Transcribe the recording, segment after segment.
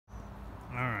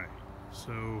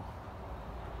So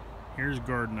here's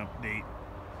garden update.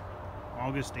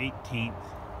 August 18th.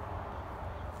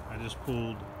 I just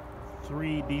pulled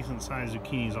 3 decent sized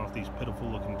zucchinis off these pitiful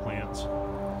looking plants.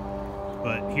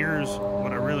 But here's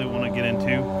what I really want to get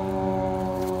into.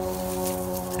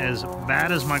 As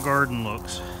bad as my garden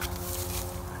looks,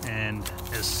 and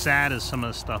as sad as some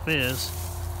of the stuff is,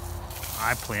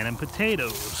 I planted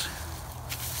potatoes.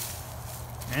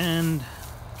 And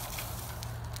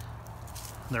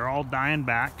they're all dying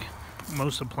back.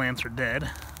 Most of the plants are dead,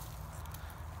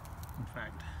 in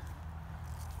fact.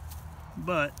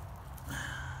 But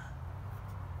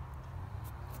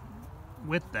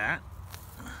with that,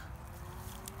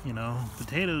 you know,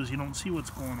 potatoes, you don't see what's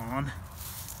going on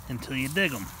until you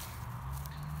dig them.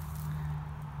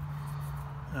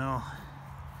 Well,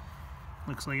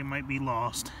 looks like it might be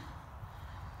lost,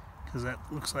 because that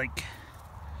looks like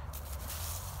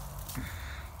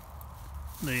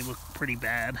they look pretty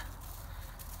bad.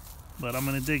 But I'm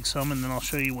going to dig some and then I'll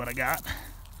show you what I got.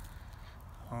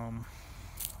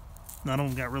 None of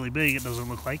them got really big, it doesn't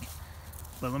look like.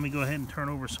 But let me go ahead and turn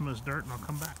over some of this dirt and I'll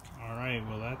come back. Alright,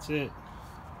 well that's it.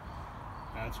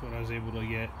 That's what I was able to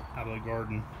get out of the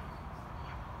garden,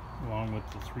 along with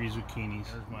the 3 zucchinis.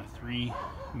 There's my 3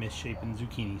 misshapen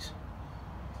zucchinis.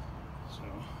 So,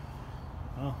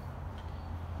 well,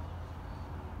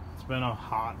 it's been a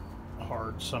hot,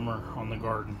 hard summer on the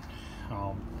garden.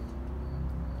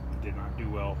 Did not do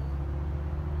well,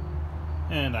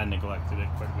 and I neglected it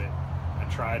quite a bit. I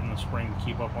tried in the spring to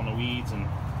keep up on the weeds and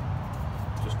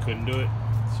just couldn't do it.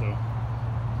 So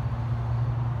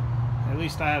at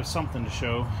least I have something to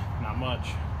show. Not much,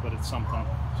 but it's something.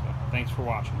 So thanks for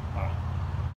watching. Bye.